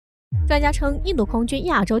专家称，印度空军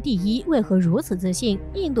亚洲第一为何如此自信？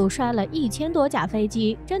印度摔了1000多架飞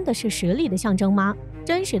机，真的是实力的象征吗？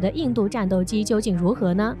真实的印度战斗机究竟如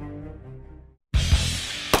何呢？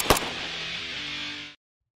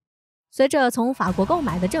随着从法国购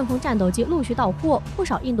买的阵风战斗机陆续到货，不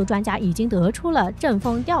少印度专家已经得出了阵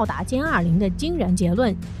风吊打歼20的惊人结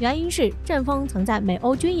论。原因是阵风曾在美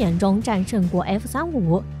欧军演中战胜过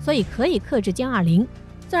F-35，所以可以克制歼20。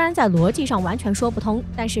虽然在逻辑上完全说不通，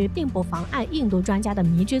但是并不妨碍印度专家的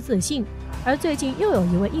迷之自信。而最近又有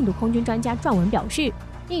一位印度空军专家撰文表示，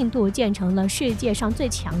印度建成了世界上最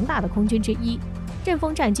强大的空军之一，阵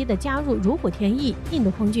风战机的加入如虎添翼，印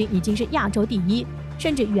度空军已经是亚洲第一，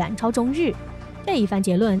甚至远超中日。这一番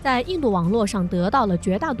结论在印度网络上得到了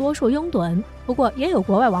绝大多数拥趸，不过也有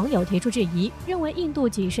国外网友提出质疑，认为印度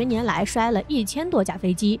几十年来摔了1000多架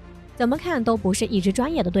飞机，怎么看都不是一支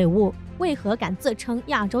专业的队伍，为何敢自称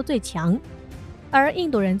亚洲最强？而印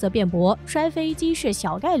度人则辩驳，摔飞机是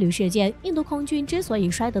小概率事件，印度空军之所以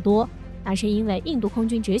摔得多，那是因为印度空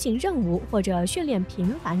军执行任务或者训练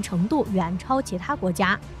频繁程度远超其他国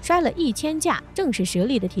家，摔了1000架正是实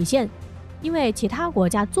力的体现。因为其他国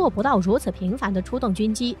家做不到如此频繁地出动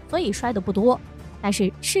军机，所以摔得不多。但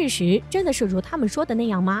是事实真的是如他们说的那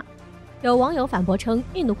样吗？有网友反驳称，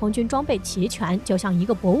印度空军装备齐全，就像一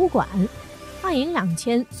个博物馆，幻影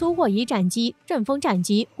2000、苏霍伊战机、阵风战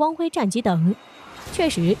机、光辉战机等。确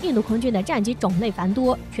实，印度空军的战机种类繁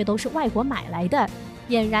多，却都是外国买来的，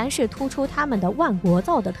俨然是突出他们的万国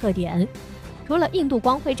造的特点。除了印度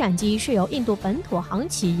光辉战机是由印度本土航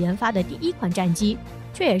企研发的第一款战机，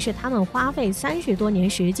这也是他们花费30多年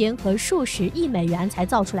时间和数十亿美元才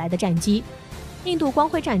造出来的战机。印度光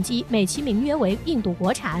辉战机美其名曰为印度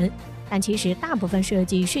国产，但其实大部分设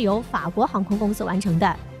计是由法国航空公司完成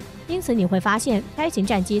的。因此你会发现，该型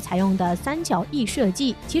战机采用的三角翼设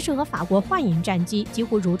计，其实和法国幻影战机几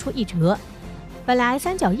乎如出一辙。本来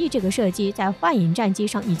三角翼这个设计在幻影战机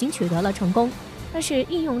上已经取得了成功，但是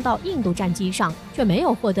应用到印度战机上却没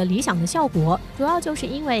有获得理想的效果，主要就是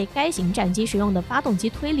因为该型战机使用的发动机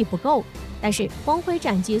推力不够。但是光辉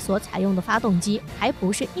战机所采用的发动机还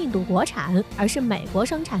不是印度国产，而是美国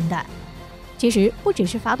生产的。其实不只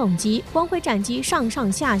是发动机，光辉战机上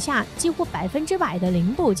上下下几乎100%的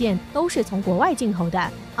零部件都是从国外进口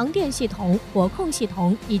的，航电系统、火控系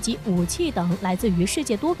统以及武器等来自于世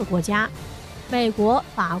界多个国家。美国、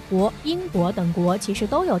法国、英国等国其实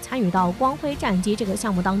都有参与到光辉战机这个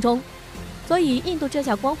项目当中，所以印度这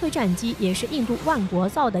架光辉战机也是印度万国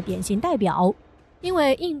造的典型代表。因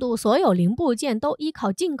为印度所有零部件都依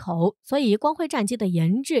靠进口，所以光辉战机的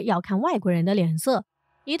研制要看外国人的脸色。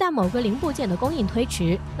一旦某个零部件的供应推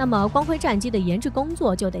迟，那么光辉战机的研制工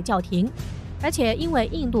作就得叫停。而且因为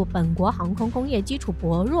印度本国航空工业基础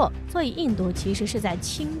薄弱，所以印度其实是在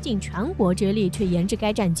倾尽全国之力去研制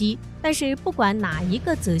该战机。但是不管哪一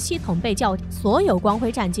个子系统被叫停，所有光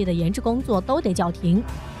辉战机的研制工作都得叫停。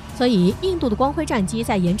所以印度的光辉战机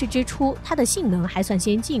在研制之初，它的性能还算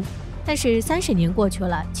先进。但是30年过去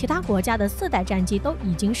了，其他国家的4代战机都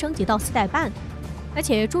已经升级到4代半，而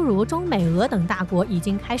且诸如中美俄等大国已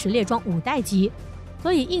经开始列装5代机。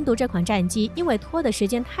所以印度这款战机因为拖的时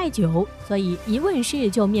间太久，所以一问世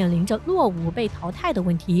就面临着落伍被淘汰的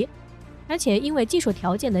问题。而且因为技术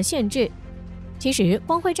条件的限制，其实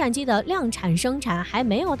光辉战机的量产生产还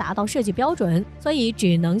没有达到设计标准，所以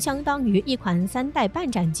只能相当于一款3代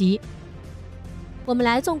半战机。我们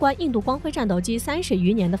来纵观印度光辉战斗机30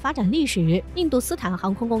余年的发展历史，印度斯坦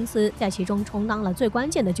航空公司在其中充当了最关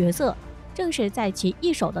键的角色。正是在其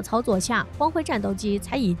一手的操作下，光辉战斗机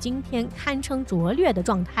才以今天堪称拙劣的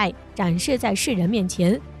状态展示在世人面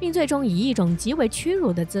前，并最终以一种极为屈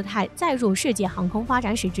辱的姿态载入世界航空发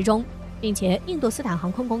展史之中。并且印度斯坦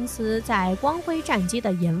航空公司在光辉战机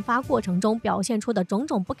的研发过程中表现出的种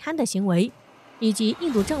种不堪的行为，以及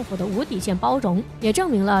印度政府的无底线包容，也证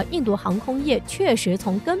明了印度航空业确实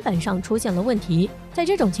从根本上出现了问题。在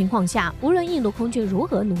这种情况下，无论印度空军如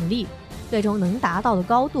何努力，最终能达到的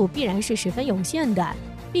高度必然是十分有限的，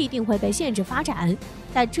必定会被限制发展。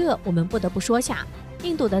在这我们不得不说下，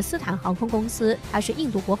印度的斯坦航空公司，它是印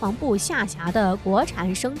度国防部下辖的国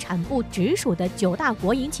产生产部直属的9大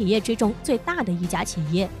国营企业之中最大的一家企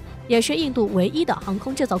业，也是印度唯一的航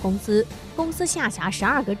空制造公司。公司下辖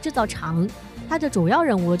12个制造厂，它的主要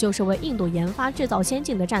任务就是为印度研发制造先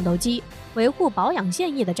进的战斗机，维护保养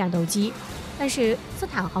现役的战斗机。但是斯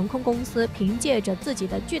坦航空公司凭借着自己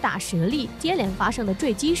的巨大实力，接连发生的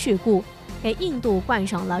坠机事故，给印度冠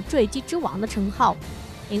上了坠机之王的称号。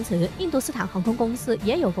因此印度斯坦航空公司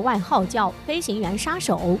也有个外号叫飞行员杀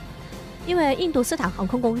手。因为印度斯坦航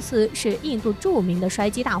空公司是印度著名的摔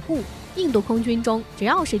机大户，印度空军中只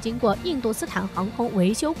要是经过印度斯坦航空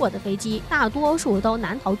维修过的飞机，大多数都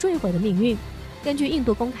难逃坠毁的命运。根据印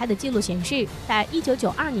度公开的记录显示，在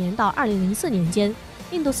1992年到2004年间，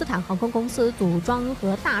印度斯坦航空公司组装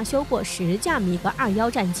和大修过10架米格21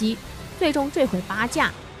战机，最终坠毁8架；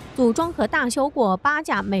组装和大修过8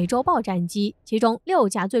架美洲豹战机，其中6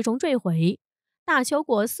架最终坠毁；大修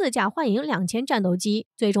过4架幻影2000战斗机，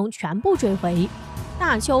最终全部坠毁；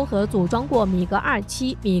大修和组装过米格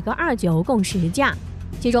27、米格29共10架，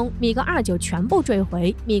其中米格29全部坠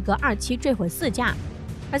毁，米格27坠毁4架。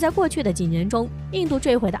而在过去的几年中，印度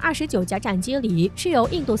坠毁的29架战机里，是由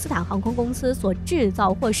印度斯坦航空公司所制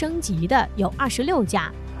造或升级的有26架，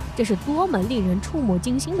这是多么令人触目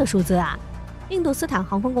惊心的数字啊！印度斯坦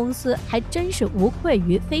航空公司还真是无愧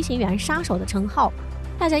于飞行员杀手的称号。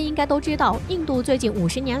大家应该都知道，印度最近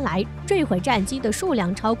50年来坠毁战机的数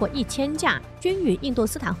量超过1000架，均与印度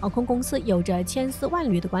斯坦航空公司有着千丝万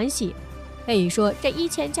缕的关系。可以说，这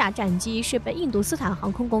1000架战机是被印度斯坦航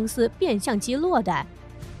空公司变相击落的。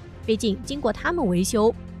毕竟，经过他们维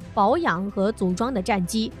修、保养和组装的战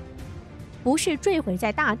机，不是坠毁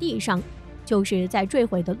在大地上，就是在坠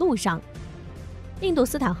毁的路上。印度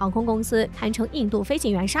斯坦航空公司堪称印度飞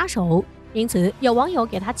行员杀手，因此有网友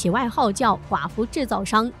给他起外号叫“寡妇制造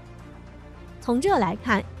商”。从这来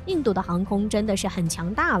看，印度的航空真的是很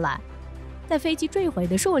强大了，在飞机坠毁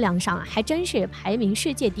的数量上还真是排名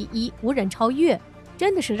世界第一，无人超越，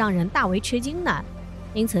真的是让人大为吃惊呢。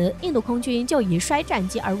因此，印度空军就以摔战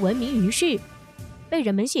机而闻名于世，被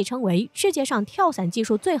人们戏称为世界上跳伞技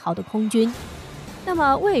术最好的空军。那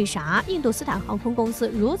么，为啥印度斯坦航空公司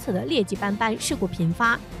如此的劣迹斑斑、事故频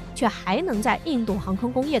发，却还能在印度航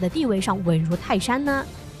空工业的地位上稳如泰山呢？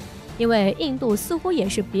因为印度似乎也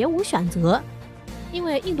是别无选择，因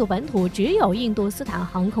为印度本土只有印度斯坦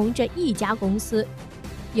航空这一家公司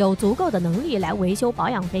有足够的能力来维修保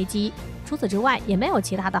养飞机，除此之外，也没有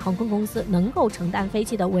其他的航空公司能够承担飞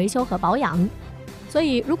机的维修和保养。所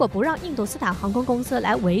以，如果不让印度斯坦航空公司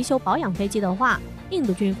来维修保养飞机的话，印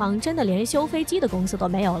度军方真的连修飞机的公司都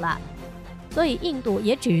没有了。所以，印度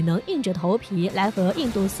也只能硬着头皮来和印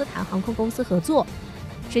度斯坦航空公司合作。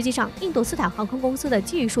实际上，印度斯坦航空公司的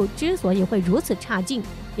技术之所以会如此差劲，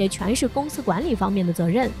也全是公司管理方面的责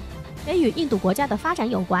任，也与印度国家的发展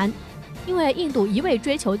有关。因为印度一味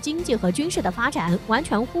追求经济和军事的发展，完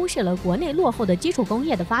全忽视了国内落后的基础工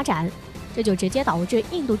业的发展，这就直接导致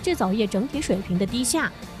印度制造业整体水平的低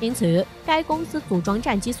下。因此，该公司组装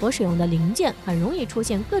战机所使用的零件很容易出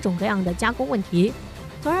现各种各样的加工问题，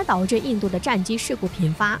从而导致印度的战机事故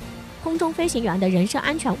频发，空中飞行员的人身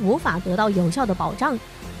安全无法得到有效的保障。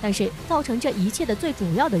但是，造成这一切的最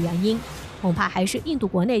主要的原因，恐怕还是印度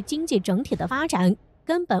国内经济整体的发展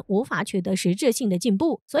根本无法取得实质性的进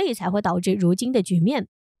步，所以才会导致如今的局面。